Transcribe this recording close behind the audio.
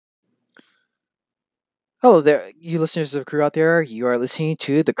Hello there, you listeners of crew out there. You are listening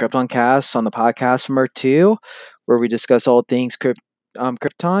to the Kryptoncast on the podcast from Earth 2, where we discuss all things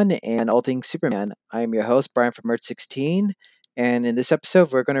Krypton and all things Superman. I am your host, Brian from Earth 16, and in this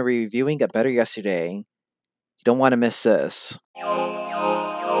episode, we're going to be reviewing A Better Yesterday. You don't want to miss this.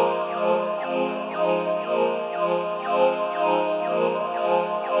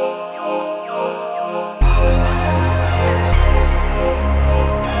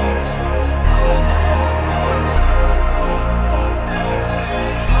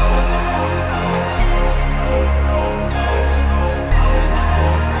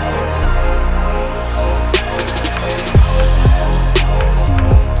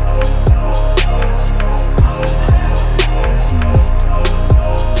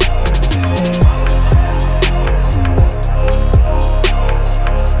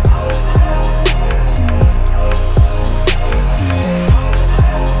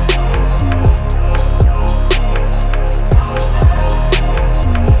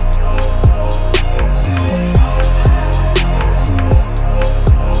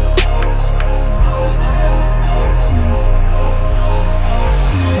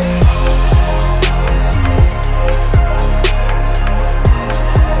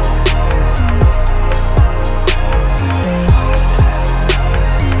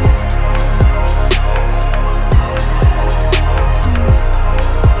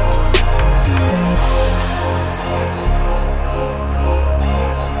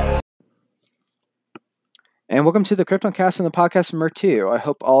 And welcome to the Kryptoncast and the podcast from Earth 2. I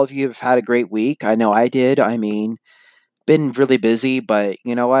hope all of you have had a great week. I know I did. Been really busy, but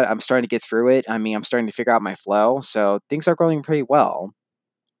you know what? I'm starting to get through it. I'm starting to figure out my flow, so things are going pretty well.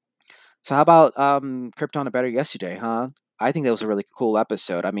 So how about Krypton a Better Yesterday, huh? I think that was a really cool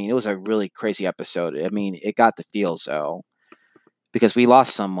episode. It was a really crazy episode. It got the feels though, because we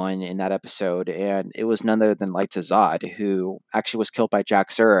lost someone in that episode, and it was none other than Light Zod, who actually was killed by Jack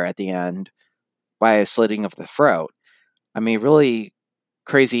Sur at the end by a slitting of the throat. Really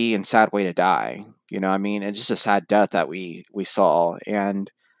crazy and sad way to die. And just a sad death that we saw.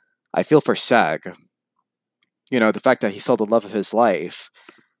 And I feel for Seg. The fact that he saw the love of his life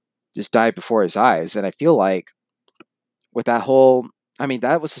just died before his eyes, and I feel like with that whole,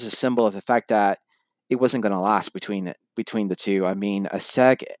 that was just a symbol of the fact that it wasn't going to last between the two. A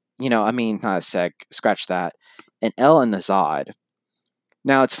Seg, not a Seg, scratch that, an L and the Zod.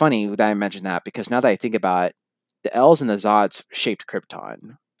 Now it's funny that I mentioned that because now that I think about it, the L's and the Zods shaped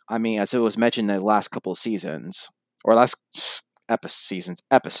Krypton. As it was mentioned in the last couple of seasons, or episodes,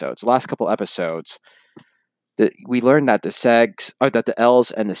 the last couple episodes, that we learned that the Segs, or that the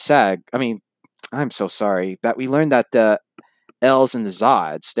L's and the Seg, I'm so sorry, that we learned that the L's and the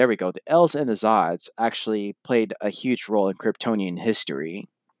Zods, there we go, the L's and the Zods actually played a huge role in Kryptonian history.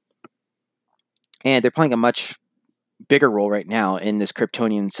 And they're playing a much bigger role right now in this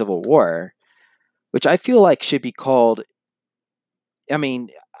Kryptonian civil war, which I feel like should be called, I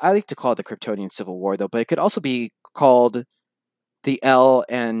like to call it the Kryptonian Civil War, though, but it could also be called the L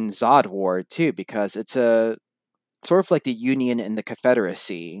and Zod War, too, because it's a sort of like the Union and the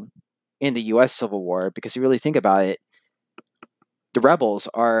Confederacy in the U.S. Civil War, because you really think about it, the rebels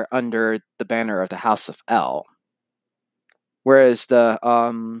are under the banner of the House of L, whereas the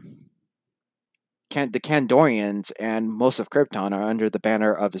Kandorians and most of Krypton are under the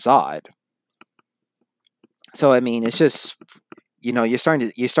banner of Zod. So it's just, you're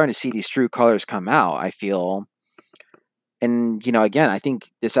starting to see these true colors come out, I feel. And again, I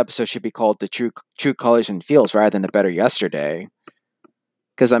think this episode should be called the true colors and feels rather than the Better Yesterday,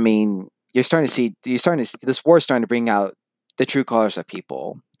 because this war is starting to bring out the true colors of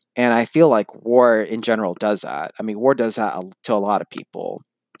people, and I feel like war in general does that. War does that to a lot of people.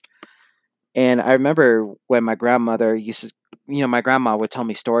 And I remember when my grandmother my grandma would tell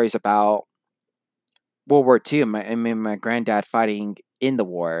me stories about World War II, my granddad fighting in the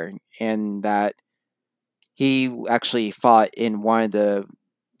war, and that he actually fought in one of the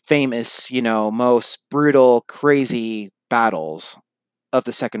famous, most brutal, crazy battles of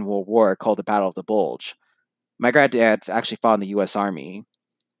the Second World War called the Battle of the Bulge. My granddad actually fought in the U.S. Army.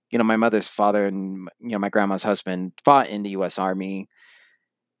 My mother's father and, my grandma's husband fought in the U.S. Army.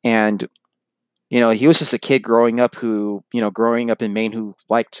 And, he was just a kid growing up in Maine who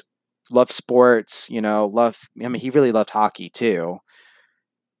loved sports, he really loved hockey too.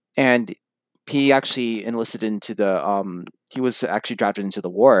 And he actually enlisted into he was actually drafted into the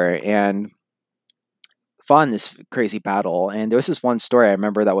war and fought in this crazy battle. And there was this one story I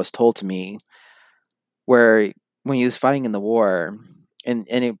remember that was told to me where when he was fighting in the war, and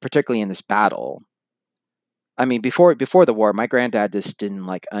particularly in this battle, I mean, before the war, my granddad just didn't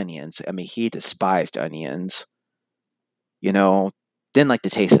like onions. I mean, he despised onions. You know, didn't like the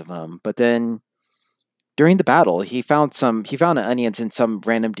taste of them. But then during the battle, he found onions in some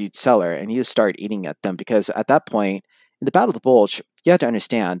random dude's cellar, and he just started eating at them because at that point in the Battle of the Bulge, you have to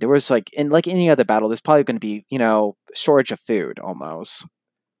understand there was like in like any other battle, there's probably going to be shortage of food almost.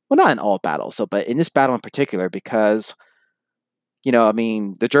 Well, not in all battles, so but in this battle in particular, because I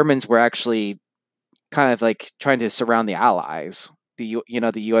mean, the Germans were actually kind of like trying to surround the Allies, the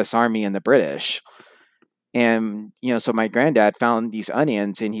U.S. Army and the British. And so my granddad found these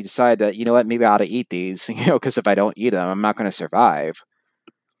onions, and he decided that what, maybe I ought to eat these, because if I don't eat them, I'm not going to survive.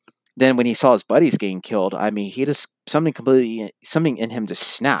 Then when he saw his buddies getting killed, I mean, he just something in him just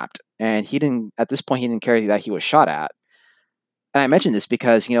snapped, and he didn't at this point he didn't care that he was shot at. And I mention this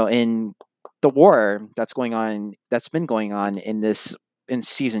because in the war that's been going on in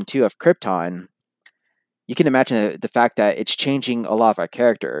season 2 of Krypton, you can imagine the fact that it's changing a lot of our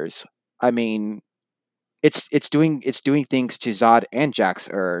characters. I mean, it's doing things to Zod and Jax,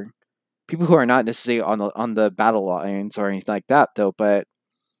 or people who are not necessarily on the battle lines or anything like that, though, but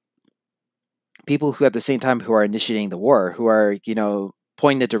people who at the same time who are initiating the war, who are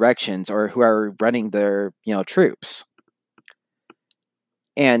pointing the directions, or who are running their troops.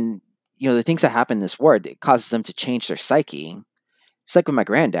 And the things that happen in this war, it causes them to change their psyche. It's like with my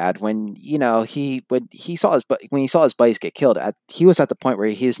granddad when when he saw his buddies get killed. He was at the point where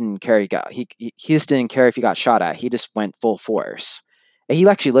he didn't care. He just didn't care if he got shot at. He just went full force, and he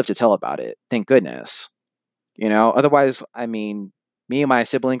actually lived to tell about it. Thank goodness. Otherwise, I mean, me and my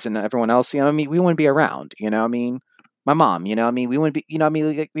siblings and everyone else, I mean, we wouldn't be around. I mean, my mom, I mean, we wouldn't be, I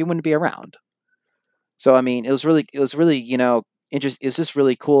mean, like, we wouldn't be around. So I mean, it was really, it's just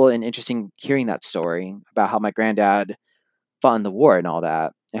really cool and interesting hearing that story about how my granddad fought in the war and all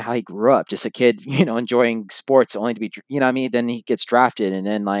that, and how he grew up just a kid, enjoying sports only to be, what I mean, then he gets drafted, and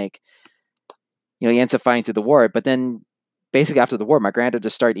then like, he ends up fighting through the war, but then basically after the war, my granddad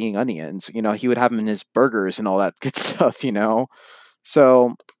just started eating onions. He would have them in his burgers and all that good stuff.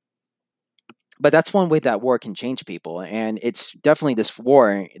 So, but that's one way that war can change people, and it's definitely this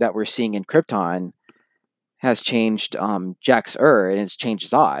war that we're seeing in Krypton has changed Jax and it's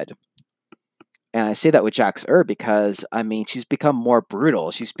changed Zod. And I say that with Jax because I mean she's become more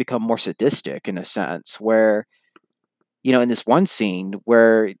brutal. She's become more sadistic in a sense where in this one scene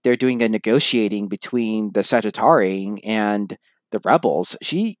where they're doing a negotiating between the Sagittari and the rebels,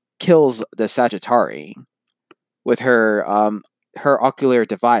 she kills the Sagittari with her ocular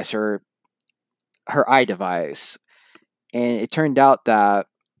device, her eye device. And it turned out that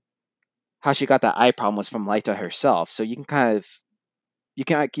how she got that eye problem was from Lyta herself. So you can kind of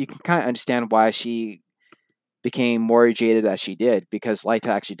understand why she became more jaded as she did, because Lyta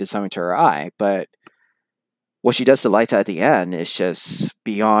actually did something to her eye. But what she does to Lyta at the end is just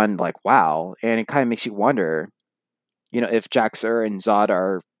beyond like wow, and it kind of makes you wonder, if Jax-Ur and Zod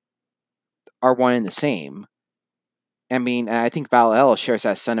are one and the same. I mean, and I think Val-El shares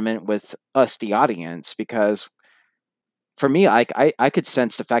that sentiment with us, the audience, because for me, I could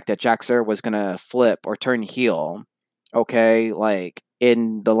sense the fact that Jax-Ur was gonna flip or turn heel. Okay, like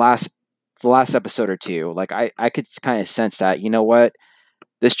in the last episode or two, like I could kind of sense that. You know what?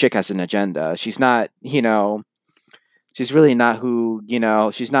 This chick has an agenda. She's not. She's really not who.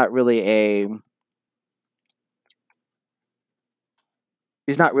 She's not really a.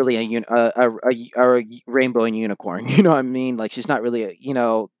 She's not really a rainbow and unicorn. You know what I mean? Like she's not really a.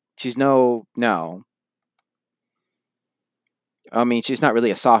 She's no. I mean, she's not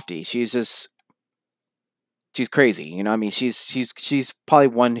really a softie. She's crazy. I mean, she's probably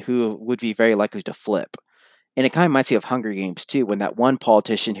one who would be very likely to flip. And it kind of reminds me of Hunger Games too, when that one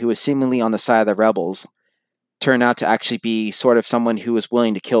politician who was seemingly on the side of the rebels turned out to actually be sort of someone who was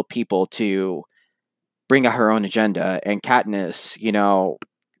willing to kill people to bring out her own agenda. And Katniss,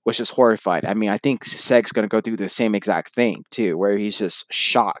 was just horrified. I mean, I think Seg's going to go through the same exact thing too, where he's just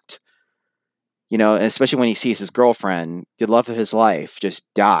shocked. Especially when he sees his girlfriend, the love of his life, just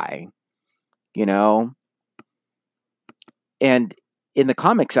die. You know, and in the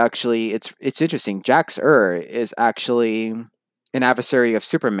comics, actually, it's interesting. Jax-Ur is actually an adversary of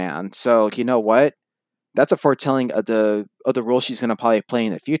Superman. So you know what? That's a foretelling of the role she's going to probably play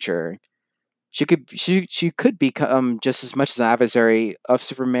in the future. She could become just as much as an adversary of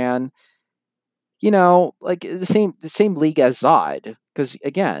Superman. Like the same league as Zod, because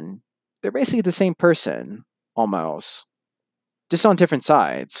again, they're basically the same person almost, just on different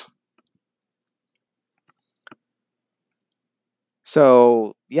sides.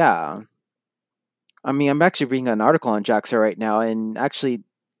 So yeah, I mean, I'm actually reading an article on Jaxer right now, and actually,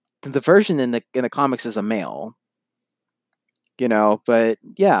 the version in the comics is a male, but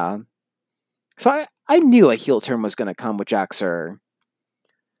yeah. So I knew a heel turn was going to come with Jack Sir.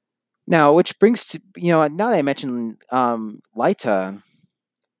 Now, which brings to, now that I mentioned Lyta,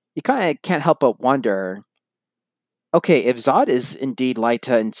 you kind of can't help but wonder, okay, if Zod is indeed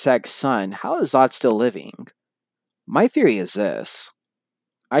Lyta and Seg's son, how is Zod still living? My theory is this.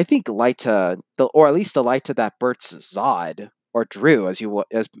 I think Lyta, or at least the Lyta that births Zod, or Drew,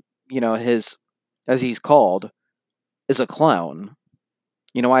 his, as he's called, is a clone.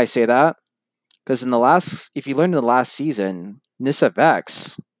 You know why I say that? Because if you learn in the last season, Nissa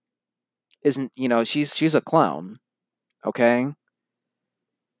Vex isn't, she's a clone. Okay,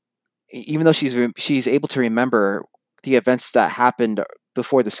 even though she's able to remember the events that happened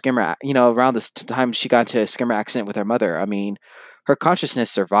before the skimmer, around this time she got into a skimmer accident with her mother. I mean, her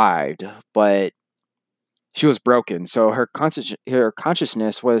consciousness survived, but she was broken. So her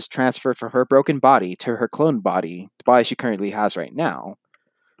consciousness was transferred from her broken body to her cloned body, the body she currently has right now,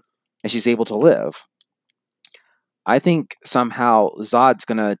 and she's able to live. I think somehow Zod's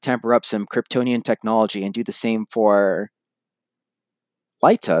gonna tamper up some Kryptonian technology and do the same for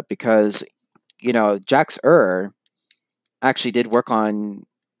Lyta because, Jax actually did work on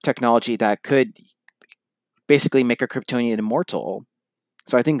technology that could basically make a Kryptonian immortal.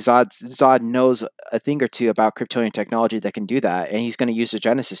 So I think Zod knows a thing or two about Kryptonian technology that can do that, and he's going to use the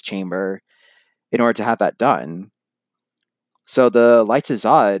Genesis Chamber in order to have that done. So the Lights of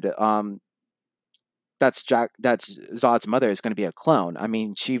Zod, that's Zod's mother, is going to be a clone. I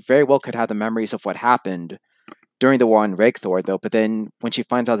mean, she very well could have the memories of what happened during the war on Regthor, though. But then when she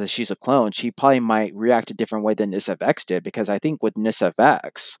finds out that she's a clone, she probably might react a different way than Nissa Vex did, because I think with Nissa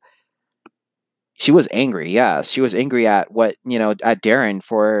Vex, she was angry. Yes, she was angry at at Darren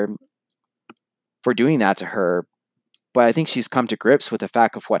for doing that to her. But I think she's come to grips with the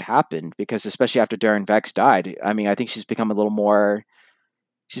fact of what happened, because especially after Darren Vex died, I mean, I think she's become a little more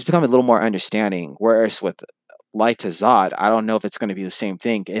understanding. Whereas with Light to Zod, I don't know if it's going to be the same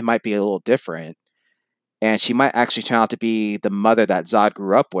thing. It might be a little different. And she might actually turn out to be the mother that Zod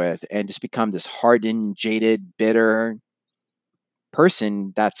grew up with and just become this hardened, jaded, bitter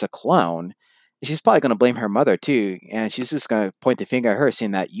person that's a clone. She's probably going to blame her mother too. And she's just going to point the finger at her,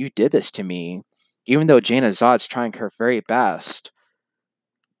 saying that you did this to me. Even though Jaina Zod's trying her very best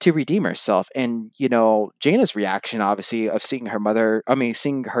to redeem herself. And, Jaina's reaction, obviously, of seeing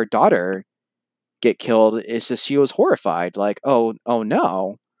her daughter get killed is just she was horrified, like, oh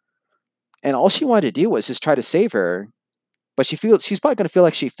no. And all she wanted to do was just try to save her. But she's probably gonna feel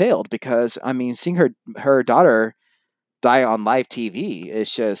like she failed because I mean seeing her daughter die on live TV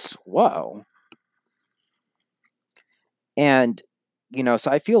is just whoa. And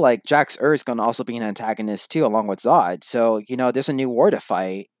so I feel like Jax is gonna also be an antagonist too, along with Zod. So, there's a new war to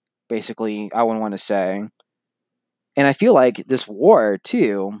fight, basically, I would want to say. And I feel like this war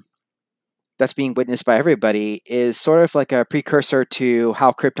too, that's being witnessed by everybody, is sort of like a precursor to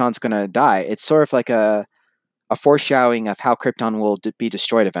how Krypton's gonna die. It's sort of like a foreshadowing of how Krypton will be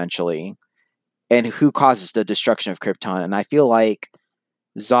destroyed eventually, and who causes the destruction of Krypton. And I feel like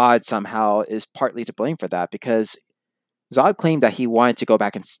Zod somehow is partly to blame for that, because Zod claimed that he wanted to go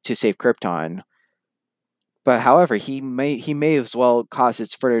back to save Krypton, but however, he may as well cause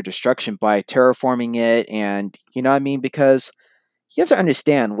its further destruction by terraforming it, and you know what I mean? Because you have to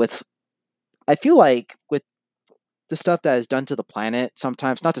understand, I feel like with the stuff that is done to the planet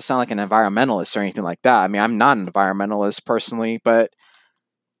sometimes, not to sound like an environmentalist or anything like that. I mean, I'm not an environmentalist personally, but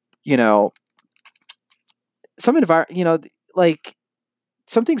you know, like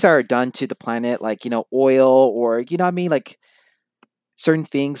some things that are done to the planet, like oil, or what I mean, like certain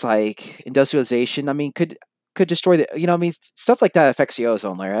things like industrialization. I mean, could destroy the what I mean, stuff like that affects the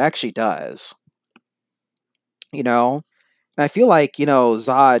ozone layer. It actually does. And I feel like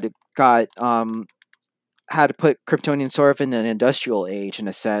Zod got had to put Kryptonian sort of in an industrial age in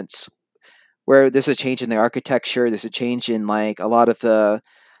a sense, where there's a change in the architecture, there's a change in like a lot of the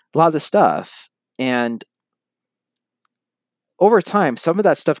stuff, and over time, some of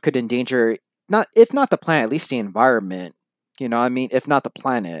that stuff could endanger, not if not the planet, at least the environment. I mean, if not the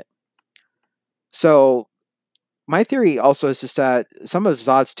planet. So my theory also is just that some of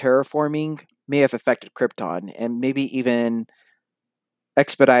Zod's terraforming may have affected Krypton and maybe even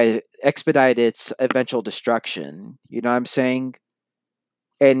expedite its eventual destruction. You know what I'm saying?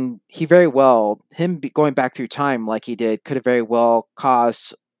 And he very well, going back through time like he did, could have very well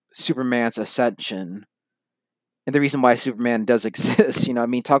caused Superman's ascension. And the reason why Superman does exist, I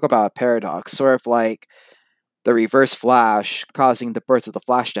mean, talk about a paradox, sort of like the reverse Flash causing the birth of the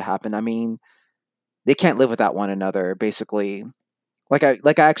Flash to happen. I mean, they can't live without one another, basically.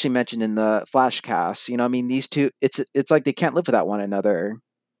 like I actually mentioned in the flashcast, I mean, these two, it's like they can't live without one another,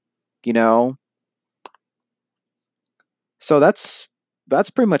 you know. So that's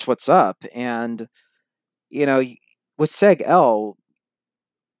pretty much what's up. And with Seg L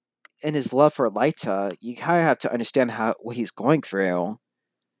and his love for Lyta, you kind of have to understand how what he's going through.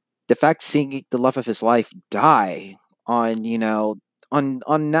 The fact seeing the love of his life die on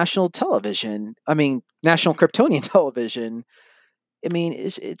on national television. I mean, national Kryptonian television. I mean,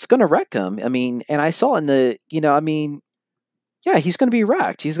 it's going to wreck him. I mean, and I saw in the I mean, yeah, he's going to be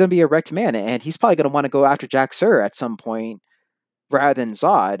wrecked. He's going to be a wrecked man, and he's probably going to want to go after Jack Sir at some point rather than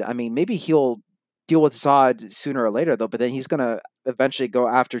Zod. I mean, maybe he'll deal with Zod sooner or later, though, but then he's going to eventually go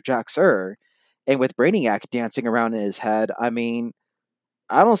after Jack Sir. And with Brainiac dancing around in his head, I mean,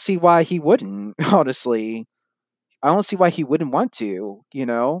 I don't see why he wouldn't, honestly. I don't see why he wouldn't want to,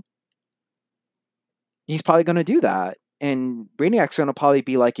 He's probably going to do that. And Brainiac's going to probably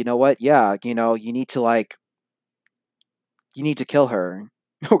be like, you know what? Yeah, you need to kill her.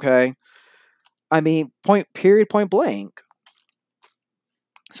 Okay? I mean, point blank.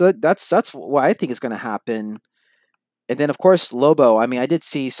 So that's what I think is going to happen. And then of course Lobo. I mean, I did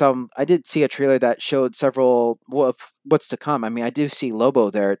see a trailer that showed several of what's to come. I mean, I do see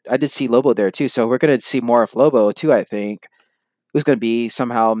Lobo there. I did see Lobo there too. So we're going to see more of Lobo too, I think. Who's going to be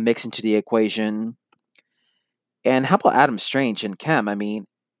somehow mixed into the equation. And how about Adam Strange and Chem? I mean,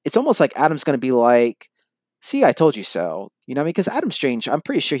 it's almost like Adam's going to be like, "See, I told you so." Because Adam Strange, I'm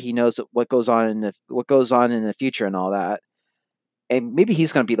pretty sure he knows what goes on in the future and all that. And maybe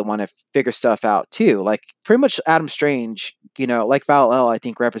he's going to be the one to figure stuff out too. Like pretty much Adam Strange, like Val L, I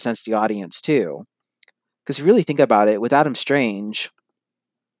think represents the audience too. Because you really think about it, with Adam Strange,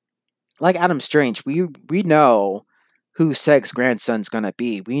 like Adam Strange, we know who Seg's grandson's going to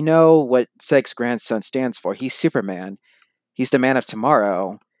be. We know what Seg's grandson stands for. He's Superman. He's the man of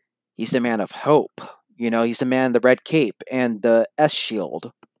tomorrow. He's the man of hope. He's the man in the red cape and the S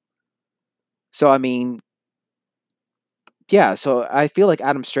shield. So I mean, yeah, so I feel like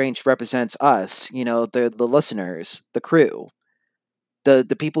Adam Strange represents us, the listeners, the crew, the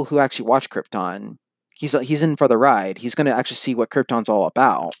people who actually watch Krypton. He's in for the ride. He's going to actually see what Krypton's all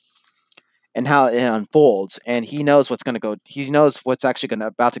about and how it unfolds, and he knows what's going to go. He knows what's actually going to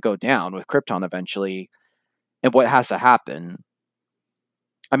about to go down with Krypton eventually, and what has to happen.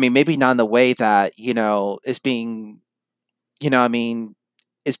 I mean, maybe not in the way that is being, I mean,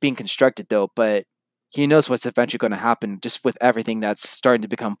 is being constructed though, but he knows what's eventually going to happen just with everything that's starting to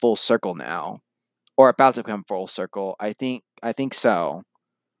become full circle now, or about to become full circle. I think so.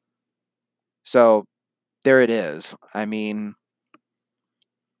 So there it is. I mean,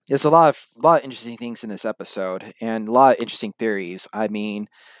 there's a lot of interesting things in this episode and a lot of interesting theories. I mean,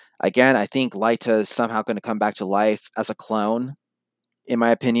 again, I think Lyta is somehow going to come back to life as a clone, in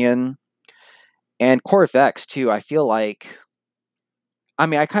my opinion. And Corvex too. I feel like, I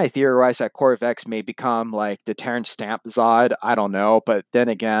mean, I kind of theorize that Corvex may become like the Terrence Stamp Zod. I don't know, but then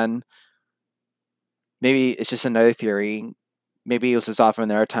again, maybe it's just another theory. Maybe it was just off in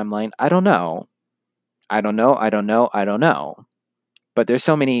their timeline. I don't know. I don't know. I don't know. I don't know. But there's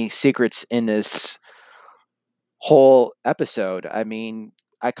so many secrets in this whole episode. I mean,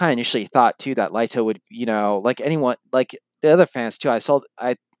 I kind of initially thought too that Lyta would, like anyone, like the other fans too. I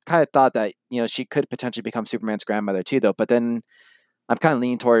kind of thought that she could potentially become Superman's grandmother too, though. But then I'm kind of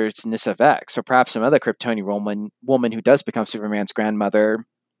leaning towards Nissa Vex, or perhaps some other Kryptonian woman who does become Superman's grandmother.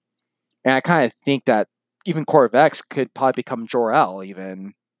 And I kind of think that even Corvex could probably become Jor-El,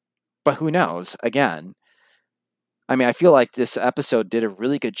 even. But who knows? Again, I mean, I feel like this episode did a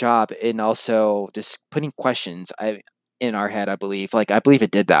really good job in also just putting questions in our head. I believe, like I believe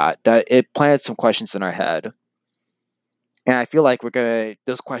it did that. That it planted some questions in our head, and I feel like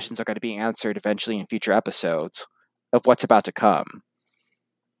those questions are gonna be answered eventually in future episodes of what's about to come.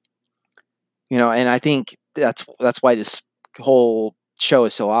 And I think that's why this whole show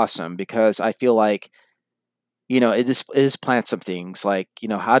is so awesome, because I feel like it is plant some things like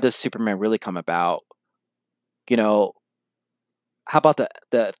how does Superman really come about? You know, how about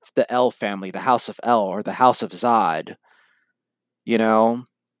the L family, the House of L, or the House of Zod? You know,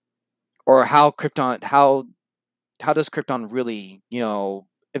 or how does Krypton really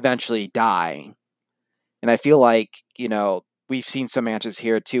eventually die? And I feel like we've seen some answers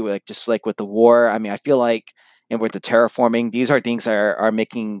here too, like just like with the war. I mean, I feel like, and with the terraforming, these are things that are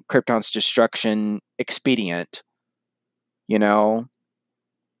making Krypton's destruction expedient. You know,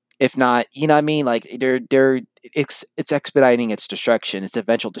 if not, what I mean, like it's expediting its destruction, its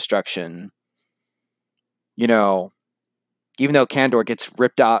eventual destruction. You know, even though Kandor gets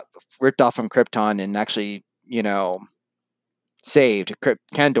ripped off from Krypton and actually saved.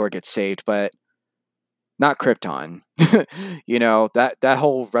 Kandor gets saved, but not Krypton. That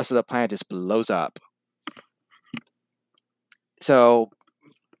whole rest of the planet just blows up. So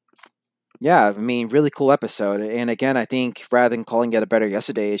yeah, I mean, really cool episode. And again, I think rather than calling it a better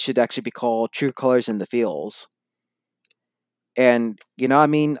yesterday, it should actually be called True Colors in the Feels. And I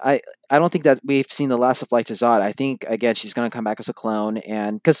mean, I don't think that we've seen the last of Light to Zod. I think again she's gonna come back as a clone,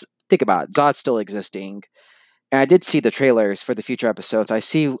 and because think about it, Zod's still existing. And I did see the trailers for the future episodes. I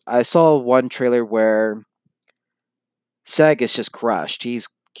saw one trailer where Seg is just crushed. He's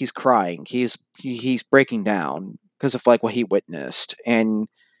crying. He's breaking down because of like what he witnessed. And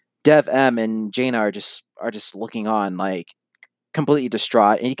Dev M and Jaina are just looking on like completely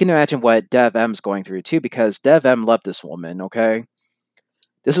distraught. And you can imagine what Dev M's going through too, because Dev M loved this woman, okay?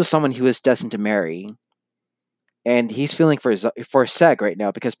 This was someone he was destined to marry. And he's feeling for Seg right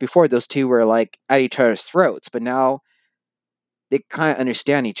now because before those two were like at each other's throats, but now they kind of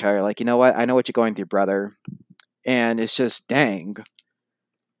understand each other. Like, you know what? I know what you're going through, brother. And it's just dang.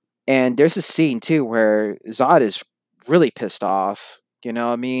 And there's a scene too where Zod is really pissed off. You know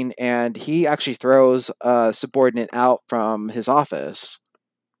what I mean? And he actually throws a subordinate out from his office.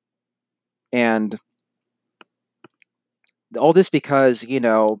 And all this because,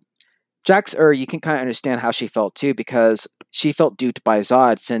 Jax you can kind of understand how she felt too, because she felt duped by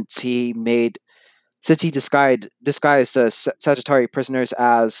Zod since he disguised the Sagittarius prisoners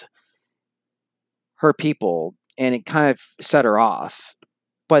as her people, and it kind of set her off.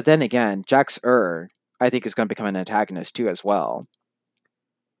 But then again, Jax I think, is going to become an antagonist too as well.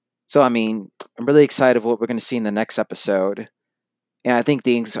 So I mean, I'm really excited of what we're going to see in the next episode. And I think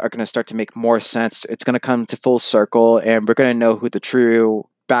things are going to start to make more sense. It's going to come to full circle, and we're going to know who the true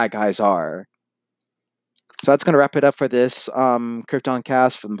bad guys are. So that's going to wrap it up for this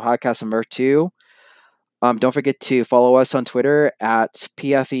Kryptoncast from the podcast of Earth 2. Don't forget to follow us on Twitter at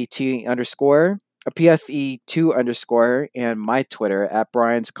PFET underscore, PFE2 underscore, and my Twitter at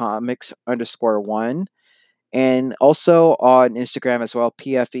Brian's Comics underscore 1. And also on Instagram as well,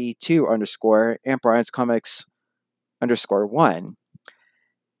 PFE2 underscore and Brian's Comics underscore 1.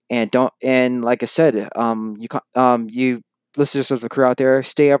 And like I said, you listeners of the crew out there,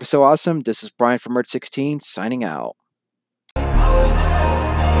 stay ever so awesome. This is Brian from Earth 16 signing out.